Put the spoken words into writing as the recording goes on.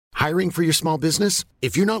Hiring for your small business?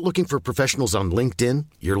 If you're not looking for professionals on LinkedIn,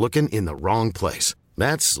 you're looking in the wrong place.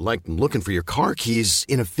 That's like looking for your car keys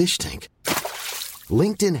in a fish tank.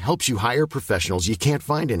 LinkedIn helps you hire professionals you can't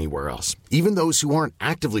find anywhere else, even those who aren't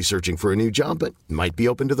actively searching for a new job but might be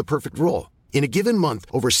open to the perfect role. In a given month,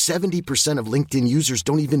 over 70% of LinkedIn users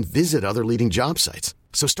don't even visit other leading job sites.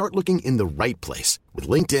 So start looking in the right place. With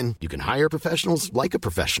LinkedIn, you can hire professionals like a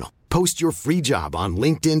professional. Post your free job on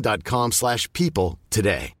linkedin.com/people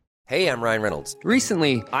today. Hey, I'm Ryan Reynolds.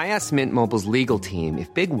 Recently, I asked Mint Mobile's legal team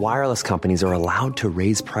if big wireless companies are allowed to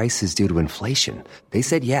raise prices due to inflation. They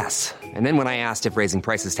said yes. And then when I asked if raising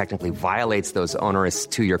prices technically violates those onerous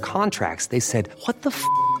two-year contracts, they said, "What the f***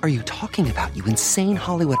 are you talking about, you insane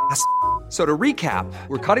Hollywood ass?" So to recap,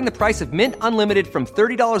 we're cutting the price of Mint Unlimited from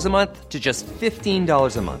 $30 a month to just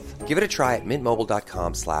 $15 a month. Give it a try at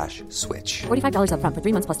mintmobile.com/switch. $45 up front for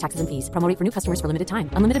 3 months plus taxes and fees. Promo rate for new customers for limited time.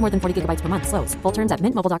 Unlimited more than 40 gigabytes per month. Slows full terms at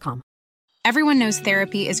mintmobile.com. Everyone knows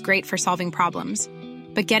therapy is great for solving problems,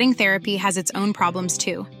 but getting therapy has its own problems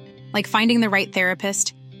too, like finding the right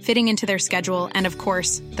therapist, fitting into their schedule, and of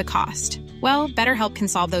course, the cost. Well, BetterHelp can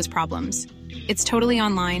solve those problems. It's totally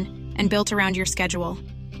online and built around your schedule.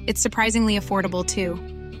 It's surprisingly affordable too.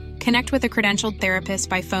 Connect with a credentialed therapist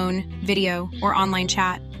by phone, video, or online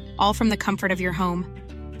chat, all from the comfort of your home.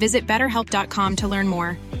 Visit BetterHelp.com to learn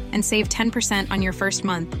more and save 10% on your first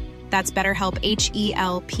month. That's BetterHelp,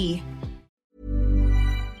 H-E-L-P.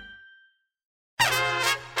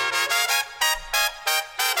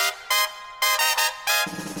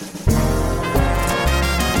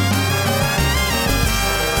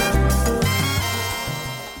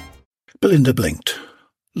 Belinda blinked.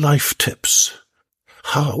 Life tips.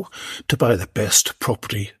 How to buy the best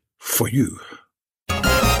property for you.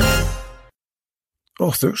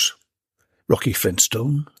 Authors: Rocky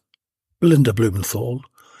Flintstone, Belinda Blumenthal,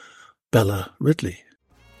 Bella Ridley.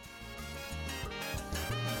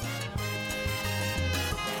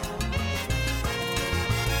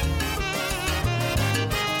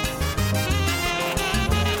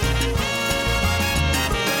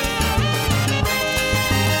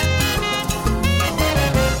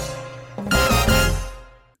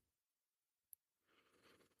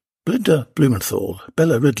 Belinda Blumenthal,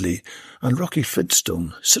 Bella Ridley, and Rocky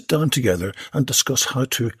Flintstone sit down together and discuss how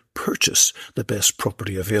to purchase the best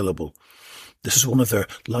property available. This is one of their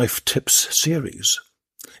Life Tips series.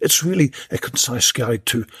 It's really a concise guide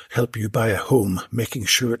to help you buy a home, making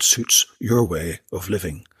sure it suits your way of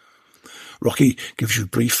living. Rocky gives you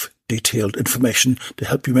brief, detailed information to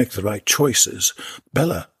help you make the right choices.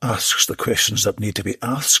 Bella asks the questions that need to be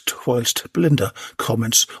asked, whilst Belinda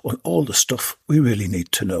comments on all the stuff we really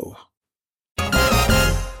need to know.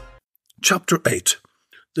 Chapter 8.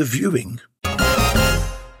 The Viewing.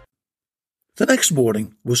 The next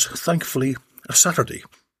morning was thankfully a Saturday.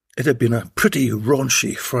 It had been a pretty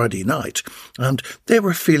raunchy Friday night, and they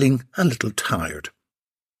were feeling a little tired.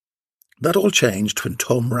 That all changed when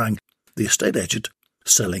Tom rang the estate agent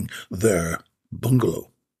selling their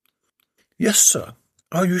bungalow. "Yes, sir.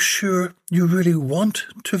 Are you sure you really want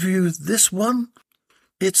to view this one?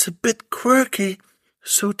 It's a bit quirky,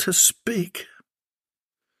 so to speak."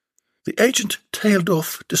 The agent tailed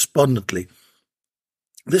off despondently.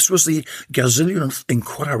 This was the gazillionth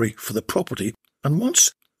inquiry for the property, and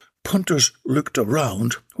once punters looked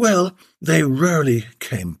around, well, they rarely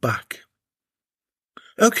came back.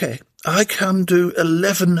 "Okay, I can do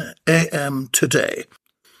 11 a.m. today,"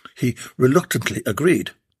 he reluctantly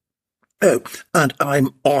agreed. "Oh, and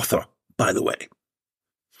I'm Arthur, by the way."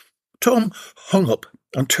 Tom hung up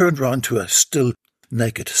and turned round to a still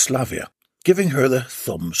naked Slavia, giving her the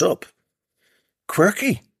thumbs up.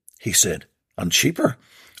 "Quirky," he said, "and cheaper.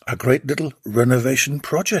 A great little renovation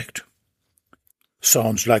project.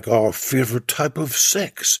 Sounds like our favourite type of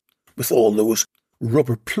sex, with all those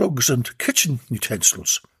rubber plugs and kitchen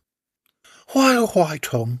utensils." "Why, oh why,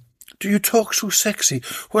 Tom, do you talk so sexy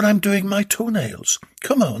when I'm doing my toenails?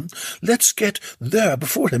 Come on, let's get there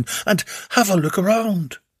before him and have a look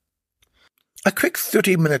around." A quick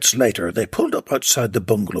 30 minutes later, they pulled up outside the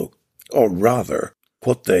bungalow, or rather,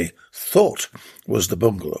 what they thought was the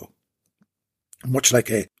bungalow. Much like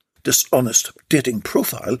a dishonest dating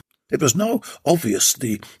profile, it was now obvious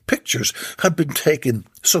the pictures had been taken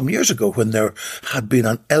some years ago when there had been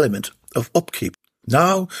an element of upkeep.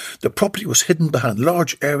 Now the property was hidden behind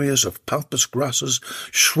large areas of pampas grasses,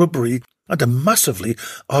 shrubbery, and a massively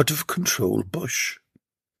out-of-control bush.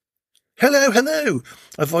 "Hello, hello!"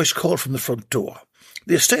 a voice called from the front door.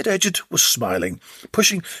 The estate agent was smiling,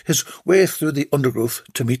 pushing his way through the undergrowth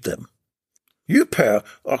to meet them. "You pair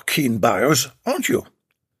are keen buyers, aren't you?"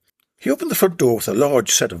 He opened the front door with a large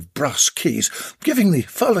set of brass keys, giving the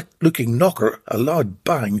phallic-looking knocker a loud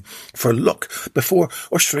bang for luck before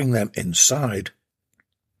ushering them inside.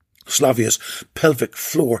 Slavia's pelvic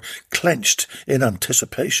floor clenched in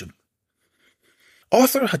anticipation.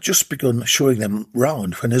 Arthur had just begun showing them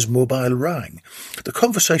round when his mobile rang. The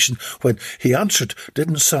conversation, when he answered,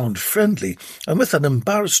 didn't sound friendly, and with an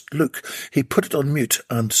embarrassed look he put it on mute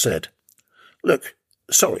and said, "Look,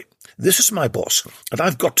 sorry, this is my boss, and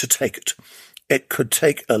I've got to take it. It could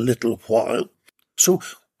take a little while, so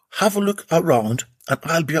have a look around and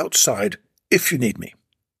I'll be outside if you need me."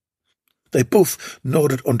 They both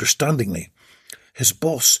nodded understandingly. His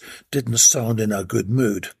boss didn't sound in a good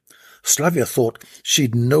mood. Slavia thought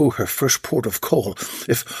she'd know her first port of call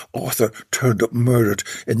if Arthur turned up murdered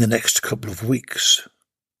in the next couple of weeks.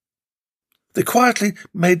 They quietly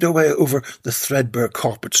made their way over the threadbare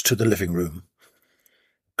carpets to the living room.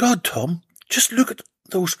 "God, Tom, just look at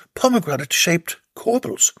those pomegranate-shaped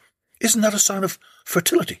corbels. Isn't that a sign of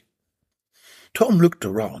fertility?" Tom looked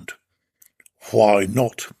around. "Why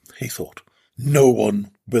not?" he thought. "No one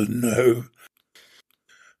will know."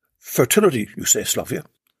 "Fertility, you say, Slavia?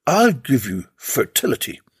 I'll give you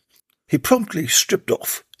fertility." He promptly stripped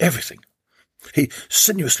off everything. He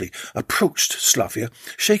sinuously approached Slavia,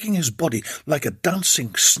 shaking his body like a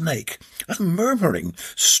dancing snake and murmuring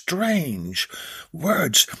strange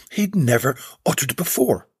words he'd never uttered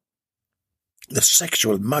before. The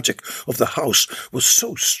sexual magic of the house was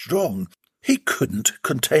so strong he couldn't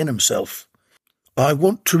contain himself. "I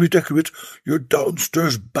want to redecorate your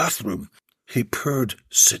downstairs bathroom," he purred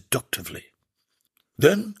seductively.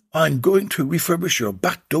 "Then I'm going to refurbish your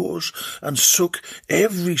back doors and soak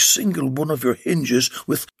every single one of your hinges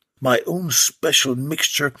with my own special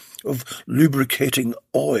mixture of lubricating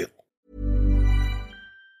oil."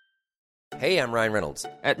 Hey, I'm Ryan Reynolds.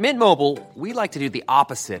 At Mint Mobile, we like to do the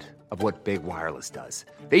opposite of what Big Wireless does.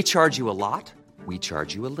 They charge you a lot, we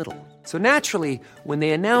charge you a little. So naturally, when they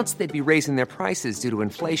announced they'd be raising their prices due to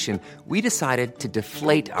inflation, we decided to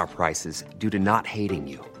deflate our prices due to not hating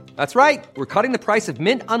you. That's right. We're cutting the price of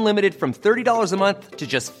Mint Unlimited from $30 a month to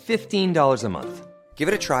just $15 a month. Give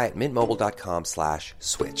it a try at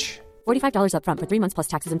mintmobile.com/switch. $45 up front for 3 months plus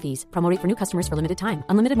taxes and fees. Promo rate for new customers for limited time.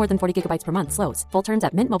 Unlimited more than 40 gigabytes per month. Slows full terms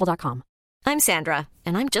at mintmobile.com. I'm Sandra,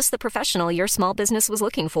 and I'm just the professional your small business was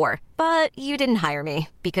looking for. But you didn't hire me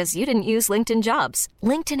because you didn't use LinkedIn Jobs.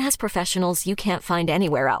 LinkedIn has professionals you can't find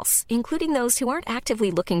anywhere else, including those who aren't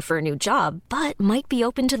actively looking for a new job, but might be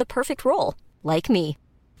open to the perfect role, like me.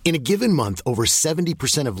 In a given month, over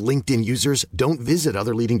 70% of LinkedIn users don't visit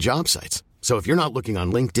other leading job sites. So if you're not looking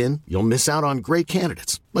on LinkedIn, you'll miss out on great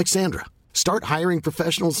candidates like Sandra. Start hiring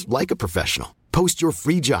professionals like a professional. Post your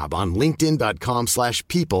free job on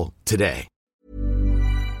linkedin.com/people today.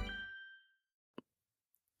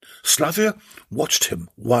 Slavia watched him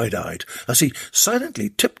wide-eyed as he silently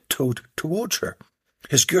tiptoed towards her,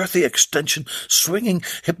 his girthy extension swinging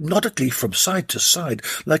hypnotically from side to side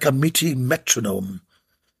like a meaty metronome.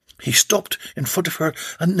 He stopped in front of her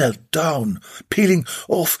and knelt down, peeling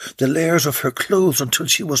off the layers of her clothes until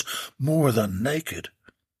she was more than naked.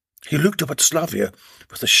 He looked up at Slavia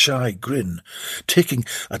with a shy grin, taking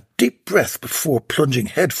a deep breath before plunging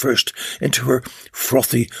headfirst into her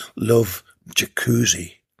frothy love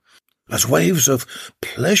jacuzzi. As waves of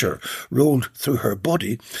pleasure rolled through her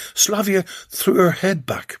body, Slavia threw her head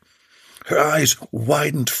back. Her eyes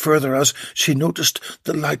widened further as she noticed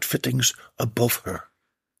the light fittings above her.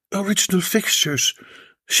 "Original fixtures,"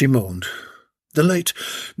 she moaned. The late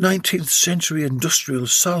 19th century industrial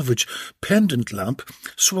salvage pendant lamp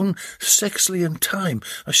swung sexily in time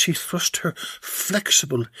as she thrust her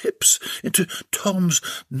flexible hips into Tom's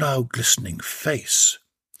now glistening face.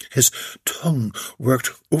 His tongue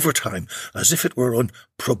worked overtime as if it were on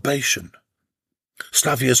probation.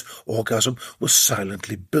 Slavia's orgasm was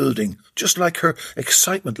silently building, just like her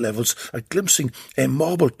excitement levels at glimpsing a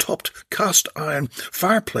marble-topped cast-iron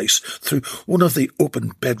fireplace through one of the open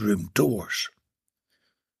bedroom doors.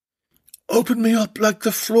 "Open me up like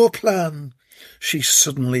the floor plan," she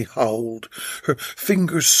suddenly howled, her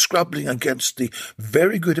fingers scrabbling against the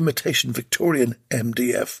very good imitation Victorian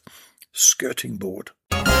MDF skirting board.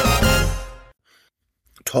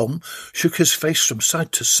 Tom shook his face from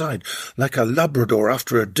side to side like a Labrador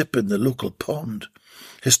after a dip in the local pond.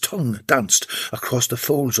 His tongue danced across the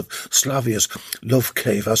folds of Slavia's love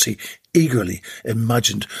cave as he eagerly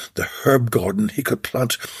imagined the herb garden he could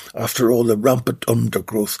plant after all the rampant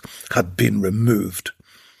undergrowth had been removed.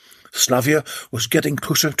 Slavia was getting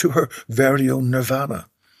closer to her very own nirvana.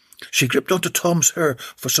 She gripped onto Tom's hair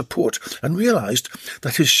for support and realised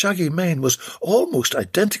that his shaggy mane was almost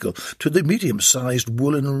identical to the medium-sized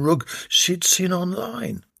woolen rug she'd seen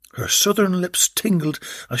online. Her southern lips tingled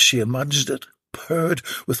as she imagined it, purred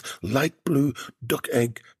with light blue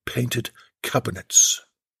duck-egg painted cabinets.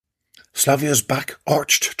 Slavia's back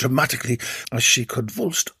arched dramatically as she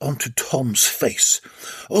convulsed onto Tom's face,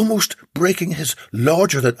 almost breaking his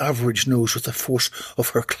larger-than-average nose with the force of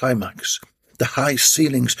her climax. The high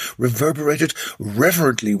ceilings reverberated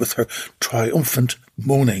reverently with her triumphant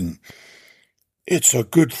moaning. "It's a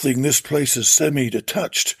good thing this place is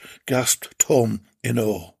semi-detached," gasped Tom in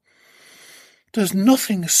awe. "There's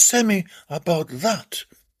nothing semi about that,"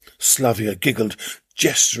 Slavia giggled,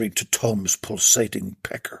 gesturing to Tom's pulsating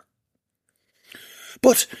pecker.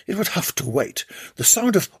 But it would have to wait. The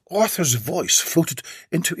sound of Arthur's voice floated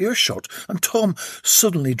into earshot, and Tom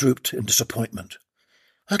suddenly drooped in disappointment.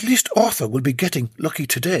 "At least Arthur will be getting lucky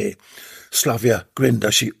today," Slavia grinned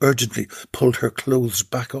as she urgently pulled her clothes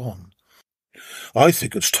back on. "I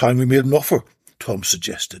think it's time we made an offer," Tom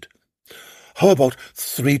suggested. "How about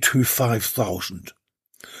 325,000?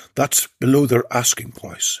 That's below their asking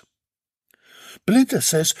price." "Belinda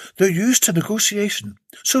says they're used to negotiation,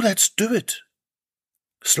 so let's do it."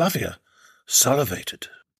 Slavia salivated.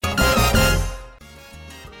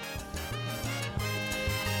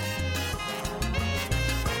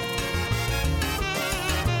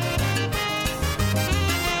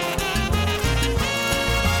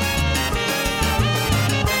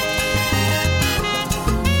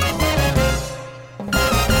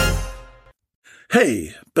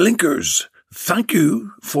 Hey, Blinkers! Thank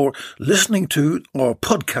you for listening to our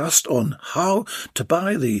podcast on how to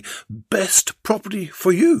buy the best property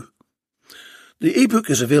for you. The ebook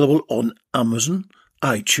is available on Amazon,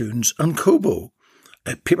 iTunes and Kobo.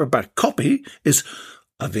 A paperback copy is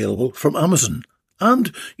available from Amazon,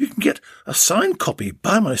 and you can get a signed copy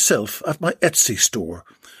by myself at my Etsy store,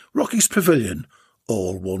 Rocky's Pavilion,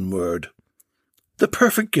 all one word. The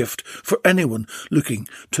perfect gift for anyone looking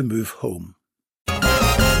to move home.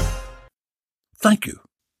 Thank you.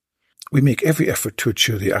 We make every effort to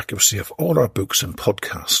ensure the accuracy of all our books and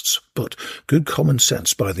podcasts, but good common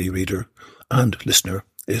sense by the reader and listener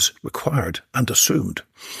is required and assumed.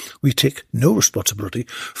 We take no responsibility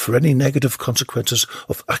for any negative consequences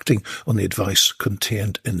of acting on the advice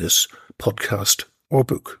contained in this podcast or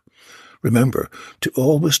book. Remember to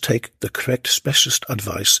always take the correct specialist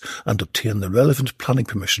advice and obtain the relevant planning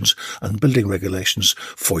permissions and building regulations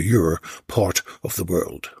for your part of the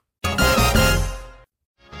world.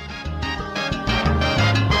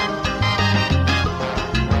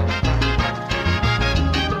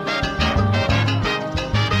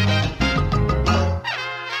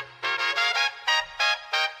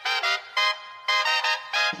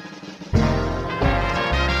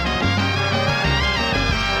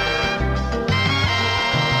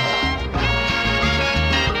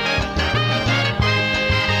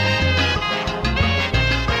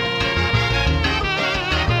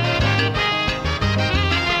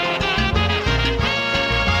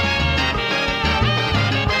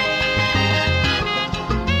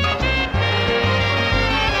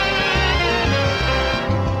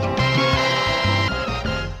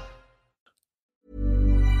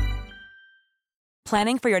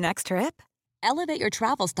 Planning for your next trip? Elevate your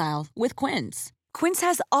travel style with Quince. Quince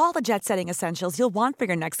has all the jet-setting essentials you'll want for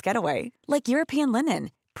your next getaway, like European linen,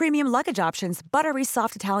 premium luggage options, buttery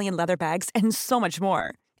soft Italian leather bags, and so much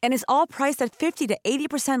more. And is all priced at 50 to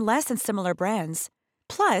 80% less than similar brands.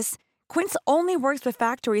 Plus, Quince only works with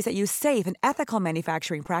factories that use safe and ethical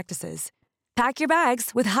manufacturing practices. Pack your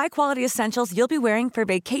bags with high-quality essentials you'll be wearing for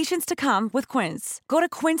vacations to come with Quince. Go to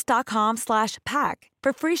quince.com/pack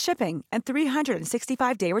for free shipping and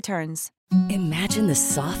 365-day returns. Imagine the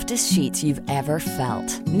softest sheets you've ever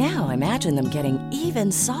felt. Now imagine them getting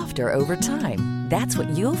even softer over time. That's what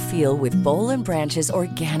you'll feel with Boll & Branch's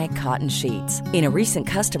organic cotton sheets. In a recent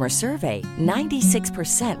customer survey,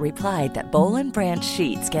 96% replied that Boll & Branch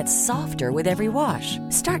sheets get softer with every wash.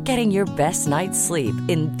 Start getting your best night's sleep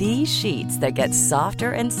in these sheets that get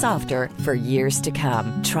softer and softer for years to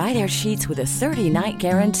come. Try their sheets with a 30-night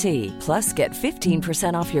guarantee. Plus, get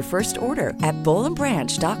 15% off your first order at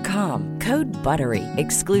bollandbranch.com. Code BUTTERY.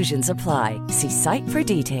 Exclusions apply. See site for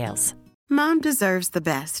details. Mom deserves the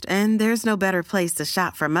best, and there's no better place to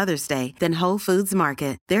shop for Mother's Day than Whole Foods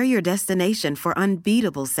Market. They're your destination for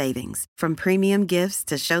unbeatable savings, from premium gifts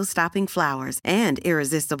to show-stopping flowers and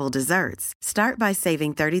irresistible desserts. Start by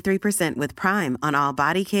saving 33% with Prime on all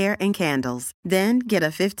body care and candles. Then get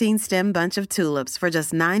a 15-stem bunch of tulips for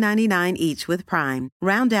just $9.99 each with Prime.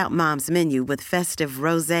 Round out Mom's menu with festive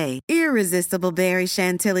rosé, irresistible berry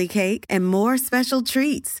chantilly cake, and more special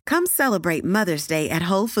treats. Come celebrate Mother's Day at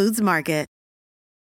Whole Foods Market.